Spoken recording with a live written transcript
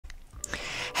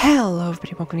Hello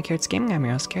everybody, welcome to Carrots Gaming. I'm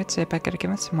your host Carrots. Today back at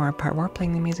again with some more Part War,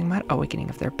 playing the amazing mod Awakening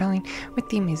of the Rebellion with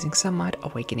the amazing sub-mod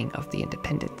Awakening of the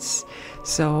Independents.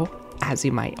 So, as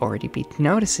you might already be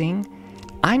noticing,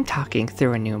 I'm talking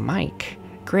through a new mic.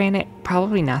 Granted,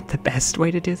 probably not the best way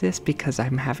to do this because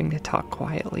I'm having to talk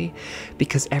quietly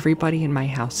because everybody in my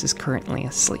house is currently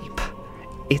asleep.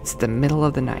 It's the middle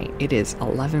of the night. It is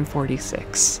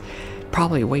 11:46.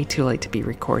 Probably way too late to be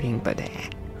recording, but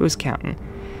who's counting?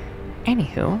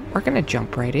 Anywho, we're gonna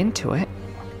jump right into it.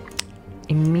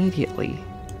 Immediately.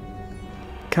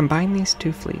 Combine these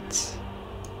two fleets.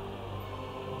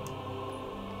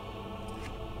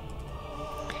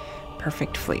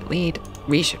 Perfect fleet lead.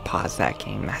 We should pause that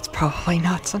game. That's probably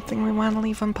not something we want to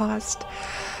leave unpaused.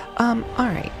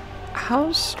 Alright.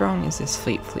 How strong is this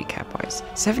fleet cap-wise?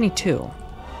 72.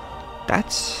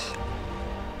 That's...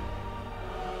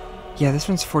 Yeah, this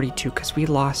one's 42 because we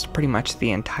lost pretty much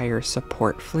the entire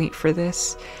support fleet for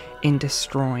this in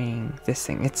destroying this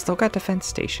thing. It's still got defense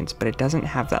stations, but it doesn't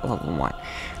have that level 1,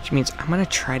 which means I'm going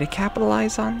to try to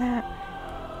capitalize on that.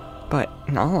 But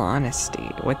in all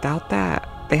honesty, without that,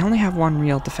 they only have one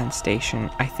real defense station.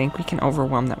 I think we can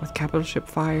overwhelm that with capital ship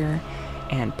fire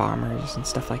and bombers and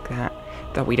stuff like that.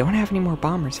 Though we don't have any more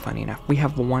bombers, funny enough. We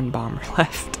have one bomber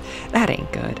left. That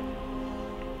ain't good.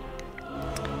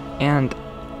 And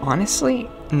honestly,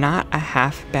 not a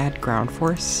half bad ground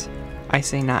force. I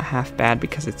say not half bad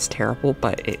because it's terrible,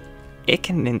 but it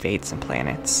can invade some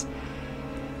planets.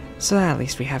 So at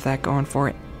least we have that going for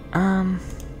it.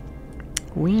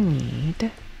 We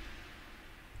need...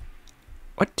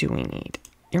 What do we need?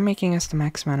 You're making us the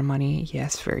max amount of money.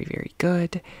 Yes, very, very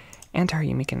good. And are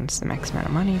you making us the max amount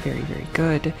of money? Very, very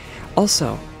good.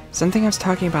 Also, something I was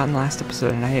talking about in the last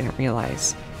episode and I didn't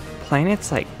realize.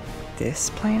 Planets like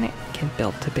this planet can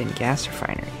build to bin gas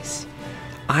refineries.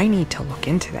 I need to look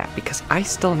into that because I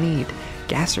still need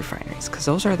gas refineries because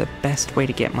those are the best way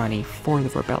to get money for the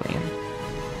rebellion.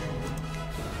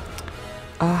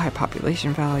 High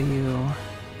population value.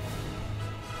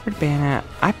 Where'd ban at?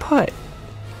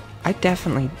 I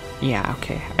definitely, yeah,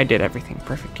 okay, I did everything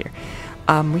perfect here.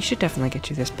 We should definitely get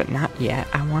you this, but not yet.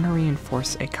 I want to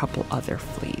reinforce a couple other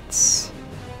fleets.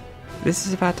 This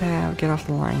is about to get off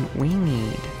the line. We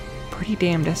need pretty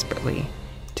damn desperately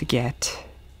to get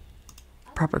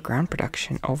proper ground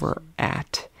production over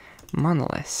at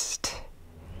Monolith.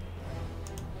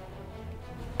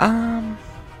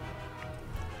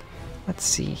 Let's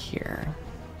see here.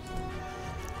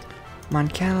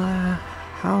 Moncala,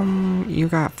 you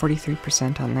got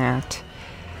 43% on that.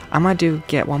 I'm gonna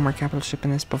get one more capital ship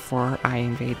in this before I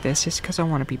invade this, just because I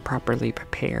want to be properly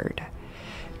prepared.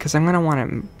 Because I'm gonna want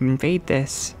to invade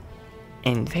this,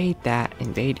 invade that,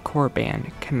 invade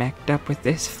Korban, connect up with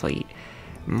this fleet,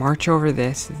 march over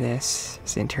this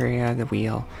Centuria, the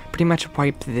wheel, pretty much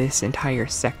wipe this entire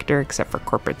sector except for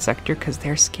corporate sector because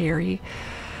they're scary,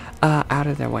 out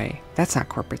of their way. That's not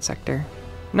corporate sector.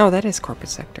 No, that is corporate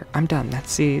sector. I'm done.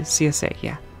 That's CSA,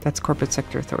 yeah. That's corporate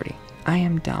sector authority. I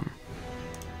am dumb.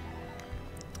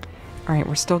 Alright,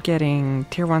 we're still getting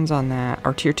tier 1s on that,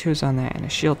 or tier 2s on that, and a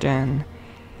shield gen.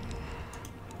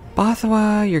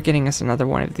 Bothwa, you're getting us another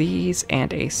one of these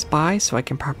and a spy so I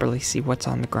can properly see what's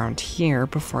on the ground here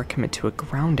before I commit to a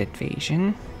ground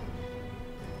invasion.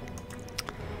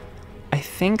 I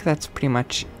think that's pretty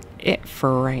much it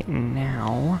for right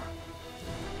now.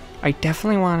 I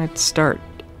definitely want to start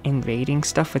invading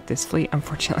stuff with this fleet.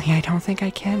 Unfortunately, I don't think I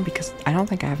can because I don't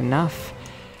think I have enough.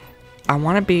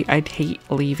 I'd hate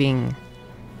leaving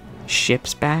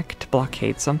ships back to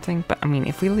blockade something, but I mean,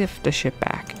 if we lift the ship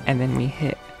back and then we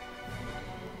hit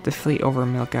the fleet over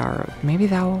Milgar, maybe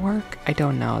that will work? I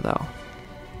don't know, though.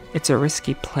 It's a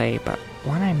risky play, but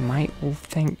one I might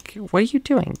think... What are you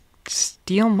doing?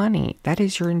 Steal money. That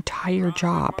is your entire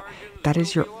job. That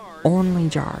is your only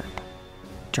job.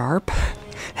 Jarb?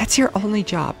 That's your only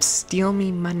job. Steal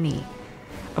me money.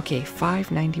 Okay,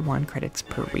 591 credits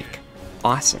per week.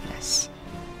 Awesomeness.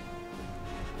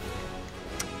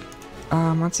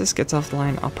 Once this gets off the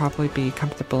line, I'll probably be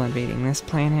comfortable invading this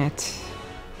planet.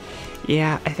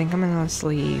 Yeah, I think I'm gonna just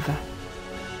leave.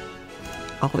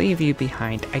 I'll leave you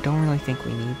behind. I don't really think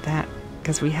we need that,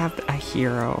 because we have a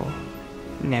hero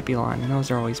Nebulon, and those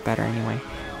are always better anyway.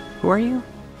 Who are you?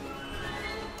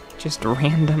 Just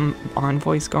random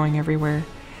envoys going everywhere?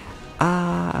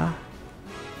 Oh,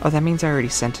 that means I already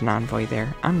sent an envoy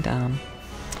there. I'm dumb.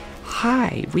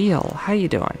 Hi, Wheel, how you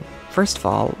doing? First of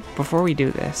all, before we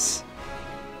do this...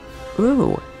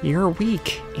 Ooh, you're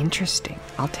weak. Interesting.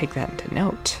 I'll take that into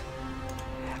note.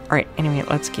 Alright, anyway,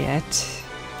 let's get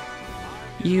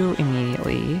you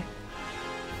immediately.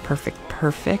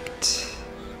 Perfect.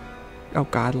 Oh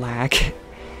god, lag.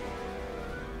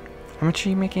 How much are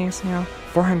you making us now?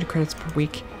 400 credits per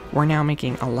week. We're now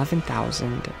making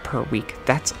 11,000 per week.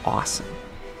 That's awesome.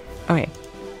 Okay,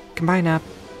 combine up.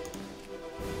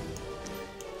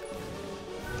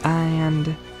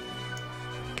 And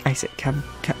I said,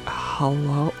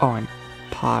 hello? Oh, I'm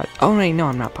paused. Oh, wait, no,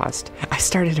 I'm not paused. I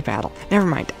started a battle. Never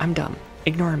mind, I'm dumb.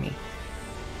 Ignore me.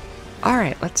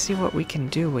 Alright, let's see what we can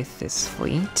do with this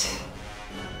fleet.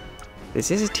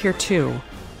 This is a tier 2.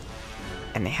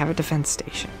 And they have a defense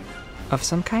station. Of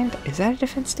some kind? Is that a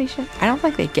defense station? I don't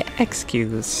think they get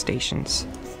execute stations.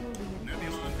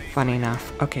 Funny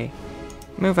enough. Okay.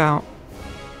 Move out.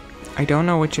 I don't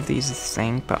know which of these is the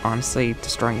thing, but honestly,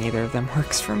 destroying either of them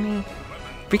works for me.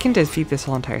 We can defeat this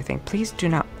whole entire thing. Please do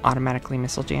not automatically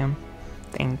missile jam.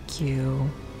 Thank you.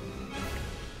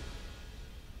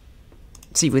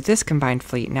 See, with this combined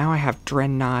fleet, now I have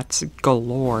dreadnoughts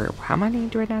galore. How many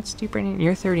dreadnoughts do you bring in?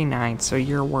 You're 39, so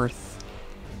you're worth...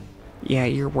 Yeah,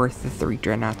 you're worth the 3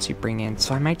 dreadnoughts you bring in.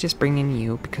 So I might just bring in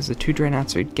you, because the 2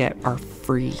 dreadnoughts we'd get are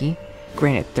free.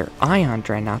 Granted, they're ion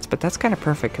dreadnoughts, but that's kind of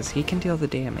perfect, because he can deal the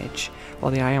damage,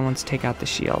 while the ion ones take out the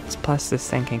shields. Plus, this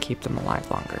thing can keep them alive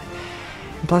longer.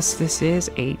 And plus, this is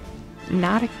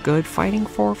not a good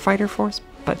fighter force,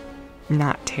 but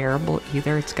not terrible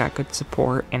either. It's got good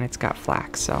support, and it's got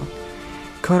flak, so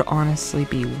could honestly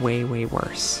be way, way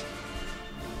worse.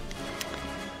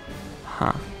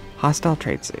 Huh. Hostile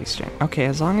trade station. Okay,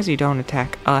 as long as you don't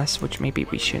attack us, which maybe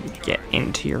we shouldn't get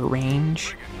into your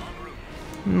range,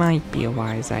 might be a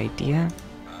wise idea.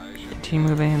 Continue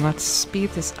moving. Let's speed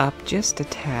this up just a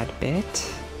tad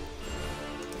bit.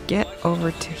 Get over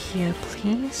to here,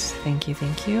 please. Thank you,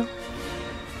 thank you.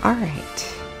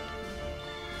 Alright.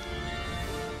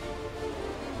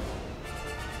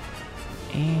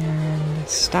 And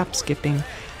stop skipping.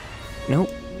 Nope.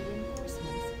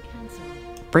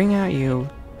 Bring out you.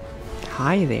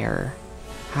 Hi there.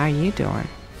 How you doing?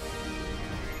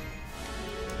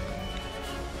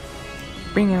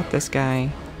 Bring out this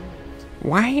guy.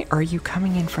 Why are you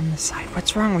coming in from the side?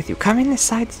 What's wrong with you? Come in the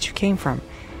side that you came from.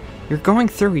 You're going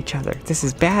through each other. This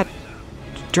is bad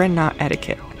dreadnought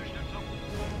etiquette.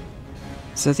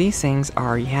 So these things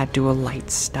are, yeah, dual light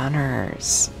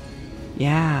stunners.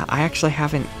 Yeah, I actually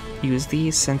haven't used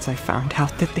these since I found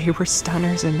out that they were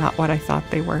stunners and not what I thought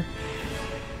they were.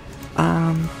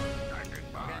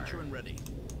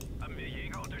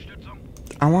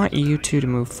 I want you two to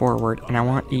move forward, and I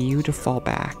want you to fall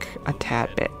back a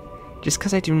tad bit. Just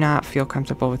because I do not feel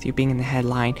comfortable with you being in the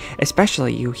headline,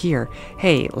 especially you here.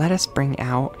 Hey, let us bring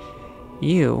out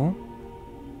you.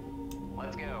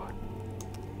 Let's go.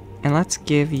 And let's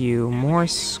give you more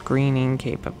screening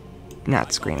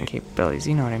not screening capabilities,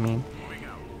 you know what I mean.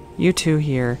 You two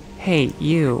here. Hey,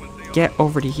 you, get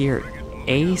over to here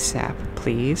ASAP,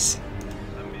 please.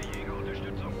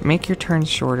 Make your turns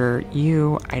shorter.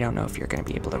 You, I don't know if you're going to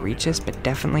be able to reach this, but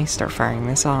definitely start firing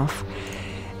this off.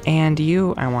 And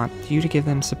you, I want you to give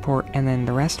them support, and then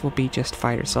the rest will be just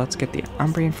fighters. So let's get the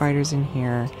Umbrian fighters in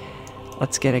here.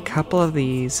 Let's get a couple of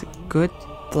these good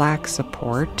black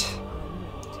support.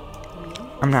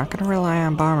 I'm not going to rely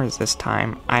on bombers this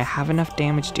time. I have enough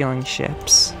damage dealing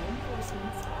ships.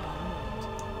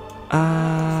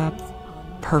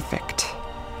 Perfect.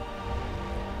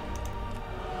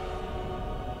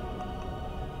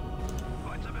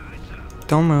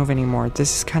 Don't move anymore.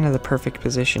 This is kind of the perfect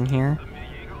position here.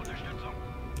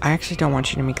 I actually don't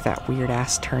want you to make that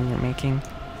weird-ass turn you're making.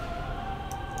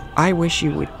 I wish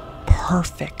you would.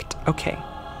 Perfect. Okay.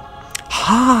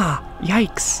 Ha!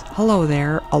 Yikes. Hello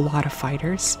there, a lot of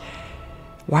fighters.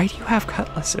 Why do you have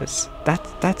cutlasses?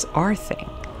 That's our thing.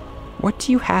 What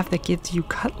do you have that gives you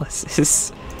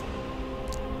cutlasses?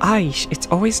 Aish, it's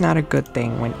always not a good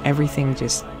thing when everything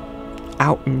just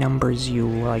outnumbers you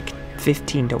like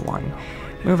 15 to 1.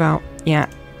 Move out. Yeah,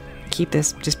 keep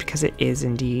this just because it is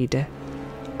indeed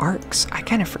arcs. I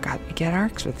kind of forgot to get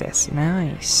arcs with this.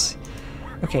 Nice.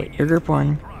 Okay, you're group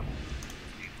 1.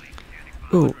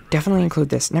 Ooh, definitely include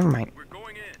this. Never mind.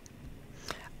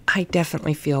 I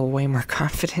definitely feel way more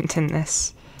confident in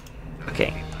this.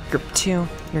 Okay, group 2,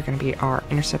 you're going to be our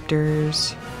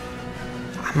interceptors.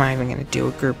 I'm not even going to do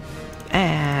a group.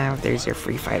 There's your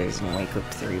free fighters anyway. Group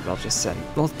 3,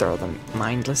 we'll throw them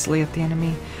mindlessly at the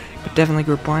enemy. But definitely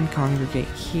group 1, congregate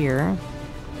here.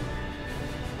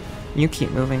 You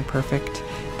keep moving, perfect.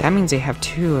 That means they have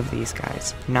 2 of these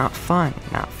guys. Not fun,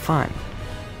 not fun.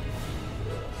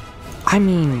 I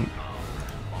mean,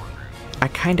 I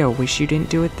kinda wish you didn't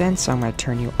do it then, so I'm gonna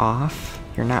turn you off.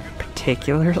 You're not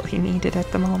particularly needed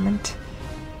at the moment.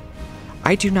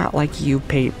 I do not like you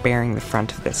bearing the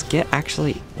front of this. Get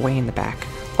actually way in the back.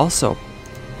 Also,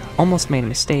 almost made a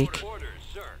mistake.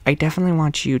 I definitely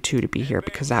want you two to be here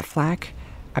because that flak,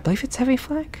 I believe it's heavy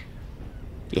flak?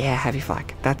 Yeah, heavy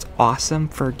flak. That's awesome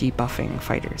for debuffing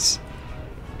fighters.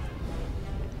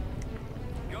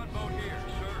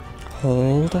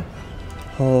 Hold.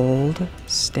 Hold.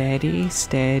 Steady.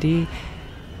 Steady.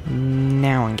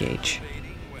 Now engage.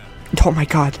 Oh my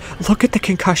god, look at the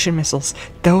concussion missiles.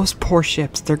 Those poor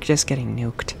ships, they're just getting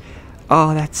nuked.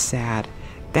 Oh, that's sad.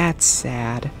 That's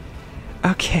sad.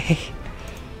 Okay.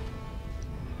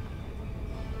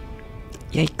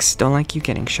 Yikes, don't like you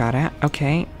getting shot at.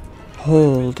 Okay.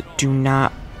 Hold. Do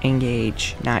not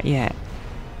engage. Not yet.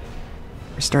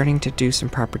 We're starting to do some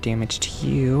proper damage to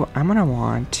you. I'm gonna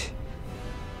want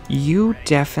you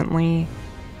definitely...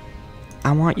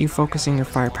 I want you focusing your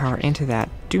firepower into that.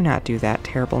 Do not do that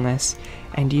terribleness.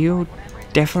 And you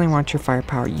definitely want your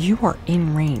firepower. You are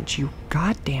in range, you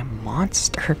goddamn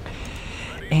monster.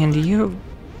 And you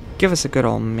give us a good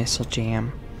old missile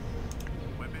jam.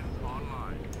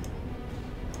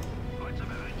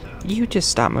 You just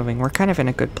stop moving. We're kind of in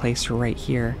a good place right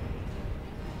here.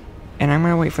 And I'm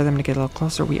going to wait for them to get a little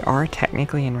closer. We are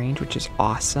technically in range, which is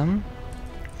awesome.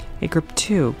 Hey, Group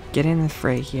 2, get in the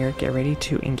fray here. Get ready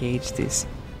to engage this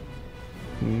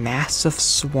massive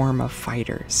swarm of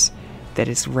fighters that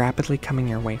is rapidly coming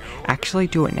your way. Actually,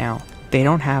 do it now. They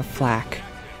don't have flak.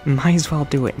 Might as well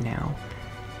do it now.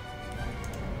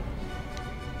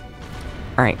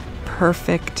 Alright,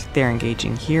 perfect. They're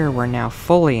engaging here. We're now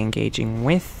fully engaging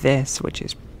with this, which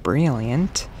is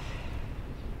brilliant.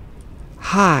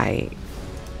 Hi.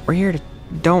 We're here to...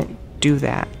 Don't do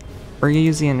that. We're going to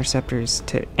use the interceptors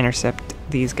to intercept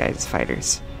these guys'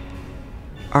 fighters.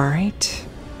 Alright.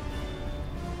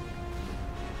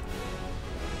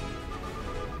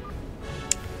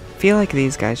 Feel like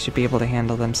these guys should be able to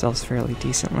handle themselves fairly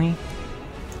decently.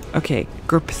 Okay,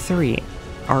 Group 3.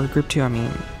 Or Group 2, I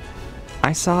mean.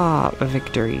 I saw a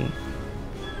victory.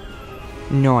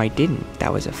 No, I didn't.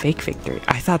 That was a fake victory.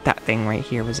 I thought that thing right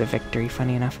here was a victory,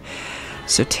 funny enough.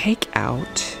 So take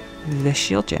out the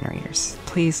shield generators,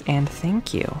 please and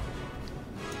thank you.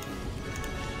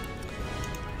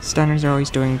 Stunners are always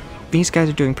doing... These guys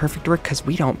are doing perfect work because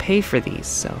we don't pay for these,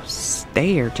 so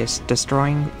they are just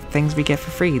destroying things we get for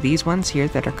free. These ones here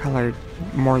that are colored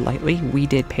more lightly, we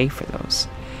did pay for those.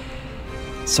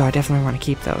 So I definitely want to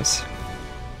keep those.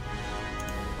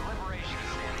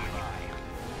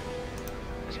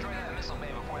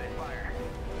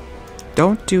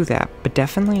 Don't do that, but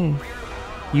definitely...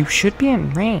 You should be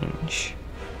in range.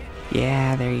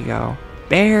 Yeah, there you go.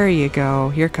 There you go.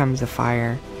 Here comes the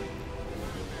fire.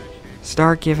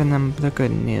 Start giving them the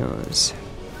good news.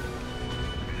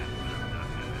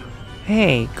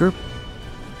 Hey, Group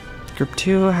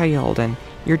 2, how you holding?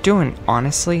 You're doing,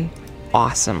 honestly,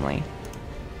 awesomely.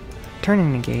 Turn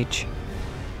and engage.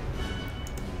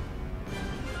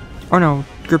 Oh no,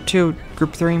 Group 2,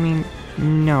 Group 3, I mean...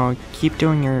 No, keep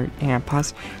doing your...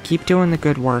 pause. Keep doing the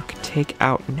good work. Take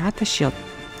out... Not the shield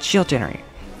generator.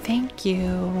 Thank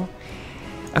you.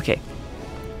 Okay.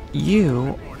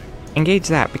 You... Engage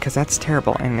that, because that's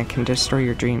terrible, and it can destroy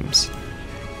your dreams.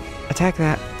 Attack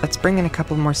that. Let's bring in a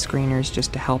couple more screeners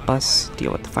just to help us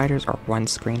deal with the fighters. Or one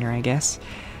screener, I guess.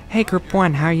 Hey, Group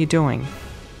 1, how are you doing?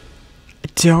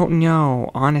 Don't know.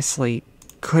 Honestly,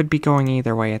 could be going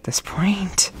either way at this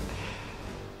point.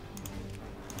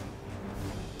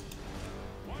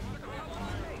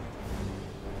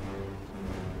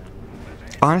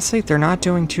 Honestly, they're not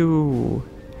doing too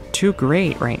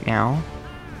great right now.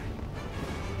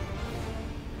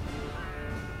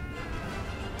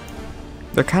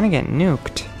 They're kind of getting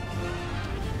nuked.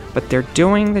 But they're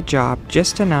doing the job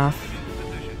just enough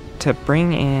to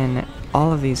bring in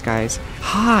all of these guys.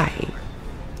 Hi!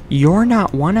 You're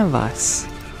not one of us.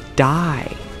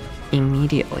 Die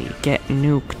immediately. Get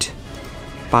nuked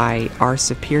by our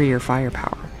superior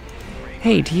firepower.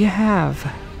 Hey, do you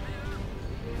have...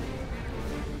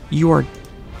 You're...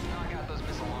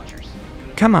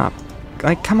 Come up.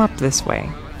 Like, come up this way.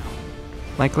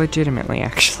 Like, legitimately,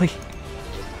 actually.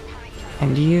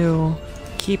 And you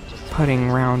keep putting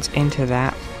rounds into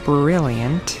that.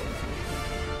 Brilliant.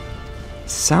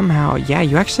 Somehow, yeah,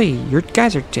 you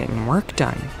guys are getting work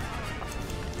done.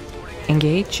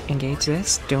 Engage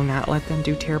this. Do not let them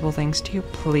do terrible things to you,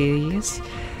 please.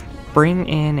 Bring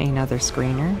in another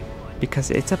screener, because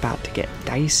it's about to get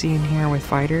dicey in here with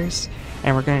fighters.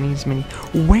 And we're gonna need as many...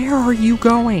 Where are you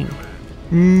going?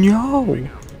 No!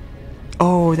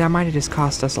 Oh, that might have just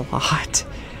cost us a lot.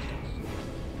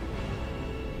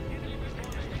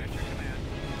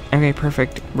 Okay,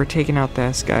 perfect. We're taking out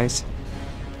this, guys.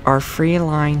 Our free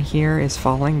line here is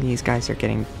falling. These guys are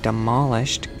getting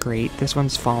demolished. Great. This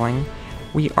one's falling.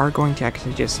 We are going to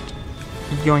actually just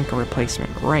yoink a replacement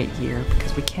right here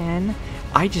because we can.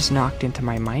 I just knocked into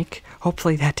my mic.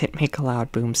 Hopefully that didn't make a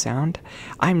loud boom sound.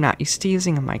 I'm not used to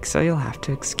using a mic, so you'll have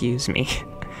to excuse me.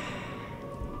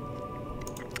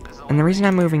 And the reason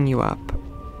I'm moving you up,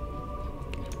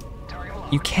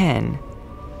 you can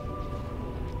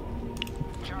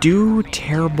do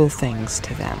terrible things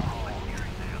to them.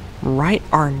 Write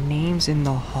our names in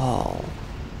the hall.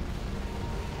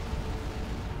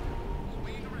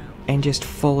 And just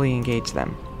fully engage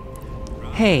them.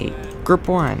 Hey, Group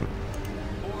 1.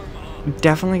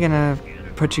 Definitely gonna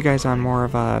put you guys on more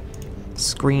of a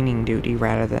screening duty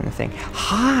rather than a thing.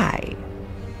 Hi!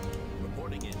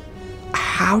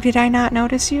 How did I not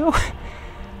notice you?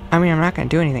 I mean, I'm not gonna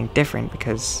do anything different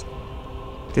because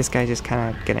this guy's just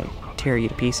kind of gonna tear you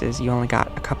to pieces. You only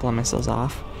got a couple of missiles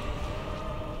off.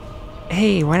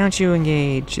 Hey, why don't you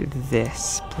engage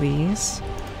this, please?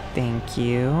 Thank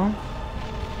you.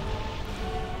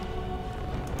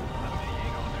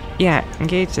 Yeah,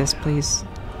 engage this, please.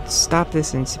 Stop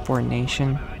this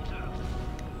insubordination.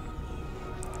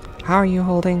 How are you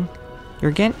holding?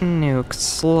 You're getting nuked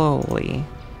slowly.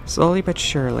 Slowly but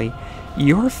surely.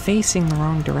 You're facing the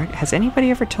wrong direction. Has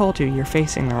anybody ever told you you're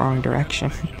facing the wrong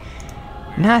direction?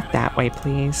 Not that way,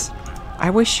 please. I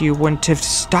wish you wouldn't have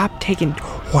stopped taking...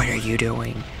 What are you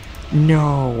doing?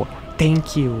 No.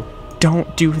 Thank you.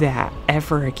 Don't do that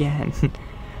ever again.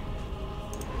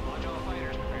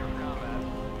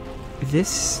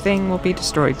 This thing will be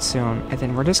destroyed soon, and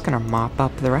then we're just gonna mop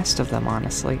up the rest of them,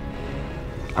 honestly.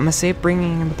 I'm gonna save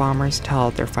bringing in the bombers till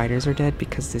their fighters are dead,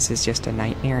 because this is just a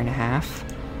nightmare and a half.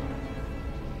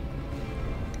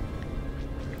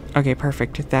 Okay,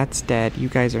 perfect. If that's dead, you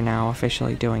guys are now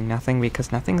officially doing nothing,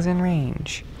 because nothing's in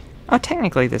range. Oh,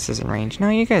 technically this is in range. No,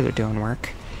 you guys are doing work.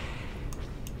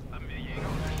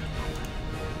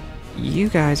 You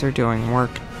guys are doing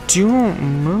work. Don't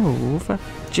move.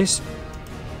 Just...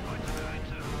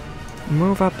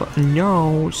 move up.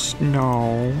 No.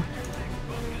 No.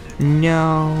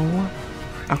 No.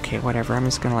 Okay, whatever. I'm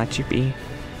just gonna let you be.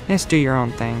 Just do your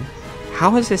own thing.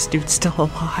 How is this dude still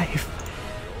alive?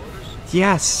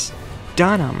 Yes.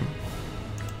 Done him.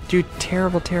 Do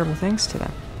terrible, terrible things to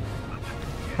them.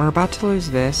 We're about to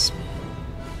lose this.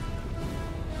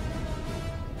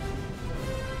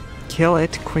 Kill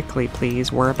it quickly, please.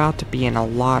 We're about to be in a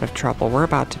lot of trouble. We're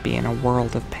about to be in a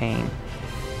world of pain.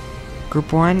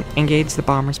 Group 1, engage the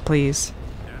bombers, please.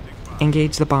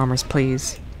 Engage the bombers,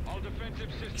 please.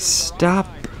 Stop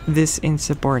this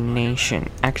insubordination.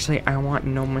 Actually, I want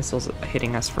no missiles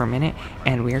hitting us for a minute,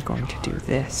 and we are going to do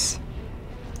this.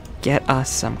 Get us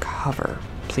some cover,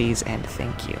 please, and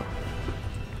thank you.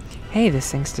 Hey,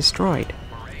 this thing's destroyed.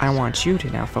 I want you to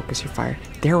now focus your fire.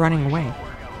 They're running away.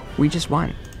 We just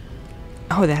won.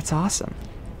 Oh, that's awesome.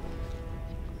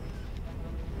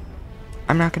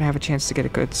 I'm not gonna have a chance to get a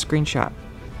good screenshot.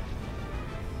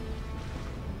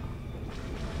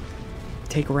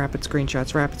 Take rapid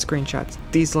screenshots, rapid screenshots.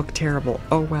 These look terrible.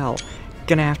 Oh well.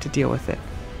 Gonna have to deal with it.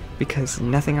 Because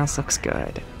nothing else looks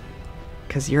good.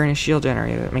 Because you're in a shield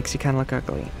generator that makes you kind of look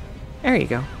ugly. There you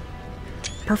go.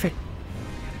 Perfect.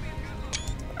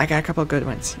 I got a couple of good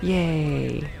ones.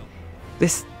 Yay.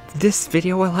 This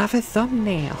video will have a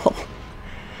thumbnail.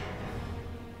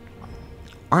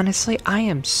 Honestly, I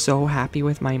am so happy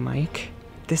with my mic.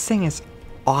 This thing is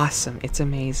awesome. It's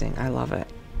amazing. I love it.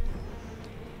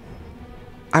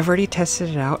 I've already tested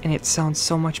it out and it sounds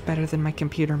so much better than my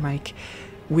computer mic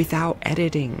without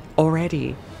editing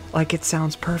already. Like, it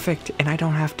sounds perfect and I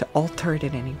don't have to alter it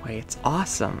in any way. It's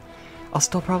awesome. I'll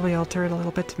still probably alter it a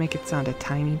little bit to make it sound a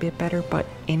tiny bit better, but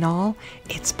in all,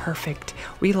 it's perfect.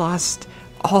 We lost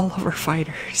all of our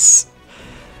fighters.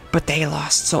 But they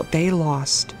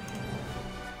lost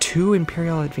 2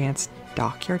 Imperial Advanced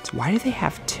Dockyards? Why do they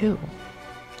have 2?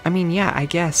 I mean, yeah, I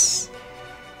guess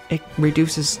it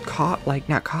reduces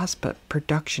not cost, but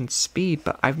production speed,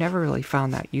 but I've never really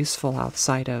found that useful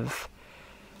outside of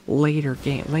later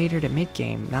to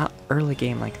mid-game, not early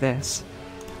game like this.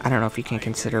 I don't know if you can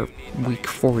consider week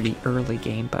 40 early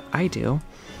game, but I do.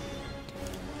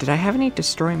 Did I have any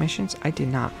destroy missions? I did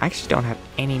not. I actually don't have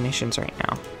any missions right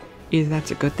now. Either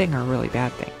that's a good thing or a really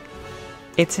bad thing.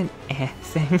 It's an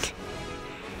thing.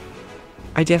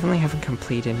 I definitely haven't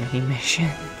completed many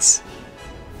missions.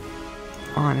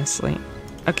 Honestly.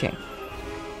 Okay.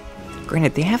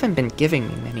 Granted, they haven't been giving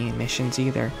me many missions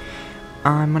either.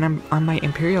 When I'm on my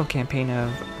Imperial campaign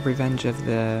of Rise of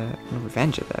the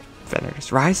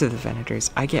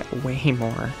Venators, I get way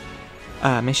more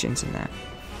missions in that.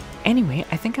 Anyway,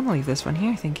 I think I'm gonna leave this one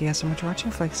here. Thank you guys so much for watching.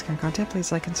 If you like this kind of content,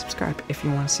 please like and subscribe. If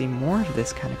you want to see more of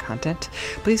this kind of content,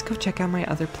 please go check out my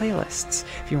other playlists.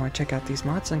 If you want to check out these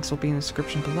mods, links will be in the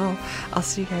description below. I'll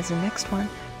see you guys in the next one.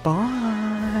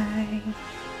 Bye!